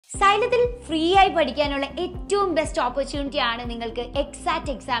Xylem free ആയി പഠിക്കാനുള്ള ഏറ്റവും ബെസ്റ്റ് ഓപ്പർച്യൂണിറ്റി ആണ് നിങ്ങൾക്ക്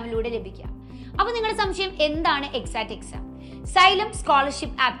എക്സാറ്റ് എക്സാമിലൂടെ ലഭിക്കുക. അപ്പോൾ നിങ്ങളുടെ സംശയം എന്താണ് exact exam? Xylem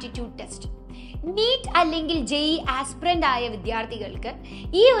scholarship aptitude test. NEET അല്ലെങ്കിൽ JEE ആസ്പിറന്റ് ആയ വിദ്യാർത്ഥികൾക്ക്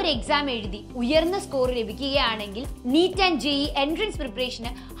ഈ ഒരു എക്സാം എഴുതി ഉയർന്ന സ്കോർ ലഭിക്കുകയാണെങ്കിൽ NEET ആൻഡ് JEE എൻട്രൻസ്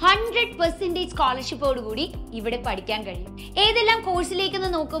പ്രിപ്പറേഷന് 100% സ്കോളർഷിപ്പോടുകൂടി ഇവിടെ പഠിക്കാൻ കഴിയും. ഏതെല്ലാം കോഴ്സിലേക്ക്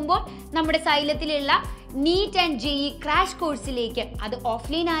നോക്കുമ്പോൾ നമ്മുടെ സൈലത്തിലുള്ള NEET ആൻഡ് JEE ക്രാഷ് കോഴ്സിലേക്ക്, അത്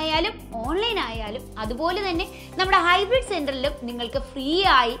ഓഫ്ലൈൻ ആയാലും ഓൺലൈൻ ആയാലും അതുപോലെ തന്നെ നമ്മുടെ ഹൈബ്രിഡ് സെന്ററിലും നിങ്ങൾക്ക് ഫ്രീ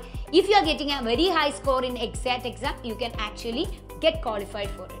ആയി, if you are getting a very high score in exact exam, you can actually get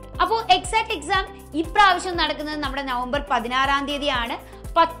qualified for it. അപ്പോൾ എക്സാക്ട് എക്സാം ഇപ്രാവശ്യം നടക്കുന്നത് നമ്മുടെ നവംബർ 16-ാം തീയതിയാണ്.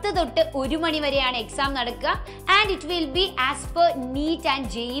 10 തൊട്ട് 1 മണി വരെയാണ് എക്സാം നടക്കുക. And it will be as per NEET and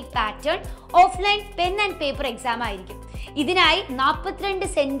JEE pattern. Offline pen and paper exam ആയിരിക്കും. ഇതിനായി 42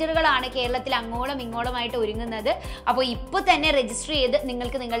 സെന്ററുകളാണ് കേരളത്തിൽ അങ്ങോളം ഇങ്ങോളമായിട്ട് ഒരുങ്ങുന്നത്. അപ്പോൾ ഇപ്പോൾ തന്നെ രജിസ്റ്റർ ചെയ്ത്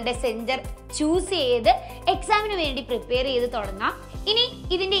നിങ്ങൾക്ക് നിങ്ങളുടെ സെന്റർ ചൂസ് ചെയ്ത് എക്സാമിന് വേണ്ടി പ്രിപ്പയർ ചെയ്ത് തുടങ്ങാം. ഇനി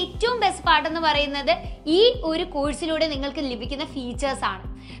ഇതിന്റെ ഏറ്റവും ബെസ്റ്റ് പാർട്ട് എന്ന് പറയുന്നത് ഈ ഒരു കോഴ്സിലൂടെ നിങ്ങൾക്ക് ലഭിക്കുന്ന ഫീച്ചേഴ്സ് ആണ്.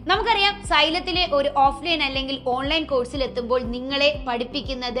 നമുക്കറിയാം, സൈലത്തിലെ ഒരു ഓഫ്ലൈൻ അല്ലെങ്കിൽ ഓൺലൈൻ കോഴ്സിൽ എത്തുമ്പോൾ നിങ്ങളെ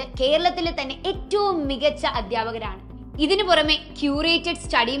പഠിപ്പിക്കുന്നത് കേരളത്തിലെ തന്നെ ഏറ്റവും മികച്ച അധ്യാപകരാണ്. ഇതിനു പുറമെ curated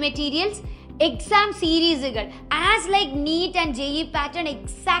study materials, exam സീരീസുകൾ, as like NEET and JEE pattern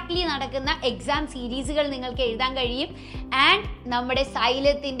exactly നടക്കുന്ന എക്സാം സീരീസുകൾ നിങ്ങൾക്ക് എഴുതാൻ കഴിയും. ആൻഡ് നമ്മുടെ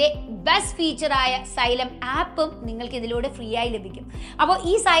സൈലത്തിന്റെ ബെസ്റ്റ് ഫീച്ചറായ Xylem ആപ്പും നിങ്ങൾക്ക് ഇതിലൂടെ ഫ്രീ ആയി ലഭിക്കും. അപ്പോൾ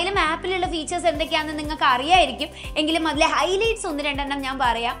ഈ Xylem ആപ്പിലുള്ള ഫീച്ചേഴ്സ് എന്തൊക്കെയാണെന്ന് നിങ്ങൾക്ക് അറിയായിരിക്കും. എങ്കിലും അതിലെ ഹൈലൈറ്റ്സ് 1-2 ഞാൻ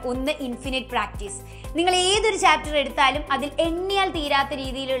പറയാം. ഒന്ന്, ഇൻഫിനിറ്റ് പ്രാക്ടീസ്. നിങ്ങൾ ഏതൊരു ചാപ്റ്റർ എടുത്താലും അതിൽ എണ്ണിയാൽ തീരാത്ത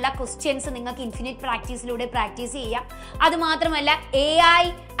രീതിയിലുള്ള ക്വസ്റ്റ്യൻസ് നിങ്ങൾക്ക് ഇൻഫിനിറ്റ് പ്രാക്ടീസിലൂടെ പ്രാക്ടീസ് ചെയ്യാം. അതുമാത്രമല്ല, AI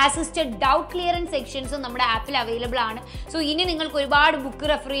അസിസ്റ്റഡ് ഡൗട്ട് ക്ലിയറൻസ് സെക്ഷൻസും നമ്മുടെ ആപ്പിൽ അവൈലബിൾ ആണ്. സോ ഇനി നിങ്ങൾക്ക് ഒരുപാട് ബുക്ക്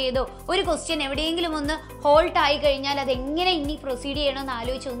റെഫർ ചെയ്തോ ഒരു ക്വസ്റ്റ്യൻ എവിടെയെങ്കിലും ഒന്ന് ഹോൾട്ട് ആയി കഴിഞ്ഞാൽ അത് എങ്ങനെ ഇനി പ്രൊസീഡ് ചെയ്യണമെന്ന്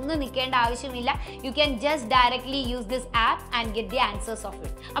ആലോചിച്ച് ഒന്നും നിൽക്കേണ്ട ആവശ്യമില്ല. You can just directly use this app and get the answers of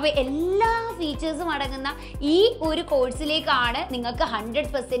it. അപ്പോൾ എല്ലാ ഫീച്ചേഴ്സും അടങ്ങുന്ന ഈ ഒരു കോഴ്സിലേക്കാണ് നിങ്ങൾക്ക്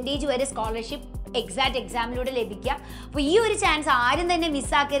 100% വരെ സ്കോളർഷിപ്പ് എക്സാക്ട് എക്സാമിലൂടെ ലഭിക്കുക. അപ്പോൾ ഈ ഒരു ചാൻസ് ആരും തന്നെ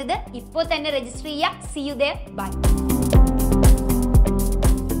മിസ്സാക്കരുത്. ഇപ്പോൾ തന്നെ രജിസ്റ്റർ ചെയ്യുക. See you there. ബൈ.